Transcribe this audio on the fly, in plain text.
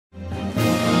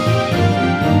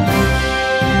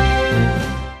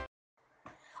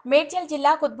మేడ్చల్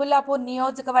జిల్లా కుత్బుల్లాపూర్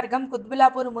నియోజకవర్గం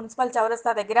కుత్బుల్లాపూర్ మున్సిపల్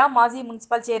చౌరస్తా దగ్గర మాజీ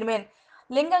మున్సిపల్ చైర్మన్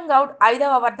లింగం గౌడ్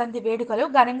 5వ వర్ధంతి వేడుకలు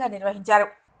ఘనంగా నిర్వహించారు.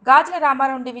 గాజుల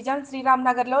రామారావు డివిజన్ శ్రీరామ్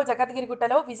నగర్లో,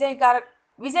 జగద్గిరిగుట్టలో,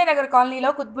 విజయనగర్ కాలనీలో,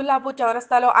 కుత్బుల్లాపూర్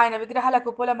చౌరస్తాలో ఆయన విగ్రహాలకు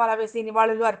పూలమాల వేసి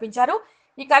నివాళులు అర్పించారు.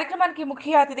 ఈ కార్యక్రమానికి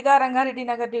ముఖ్య అతిథిగా రంగారెడ్డి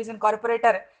నగర్ డివిజన్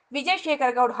కార్పొరేటర్ విజయ్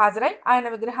శేఖర్ గౌడ్ హాజరై ఆయన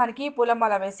విగ్రహానికి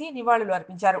పూలమాల వేసి నివాళులు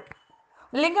అర్పించారు.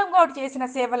 లింగం గౌడ్ చేసిన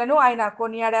సేవలను ఆయన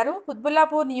కొనియాడారు.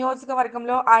 కుత్బుల్లాపూర్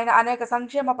నియోజకవర్గంలో ఆయన అనేక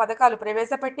సంక్షేమ పథకాలు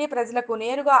ప్రవేశపెట్టి ప్రజలకు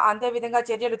నేరుగా అందే విధంగా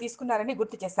చర్యలు తీసుకున్నారని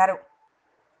గుర్తు చేశారు.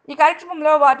 ఈ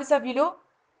కార్యక్రమంలో వార్డు సభ్యులు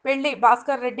పెళ్లి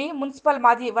భాస్కర్ రెడ్డి, మున్సిపల్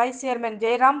మాజీ వైస్ చైర్మన్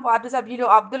జయరాం, వార్డు సభ్యులు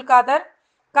అబ్దుల్ ఖాదర్,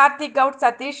 కార్తిక్ గౌడ్,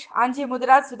 సతీష్, అంజీ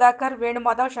ముదిరాజ్, సుధాకర్,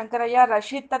 వేణుమాధవ్, శంకరయ్య,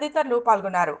 రషీద్ తదితరులు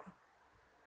పాల్గొన్నారు.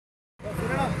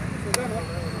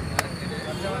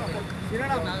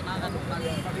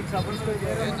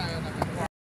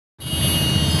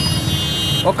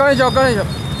 ఒక్క నిమిషం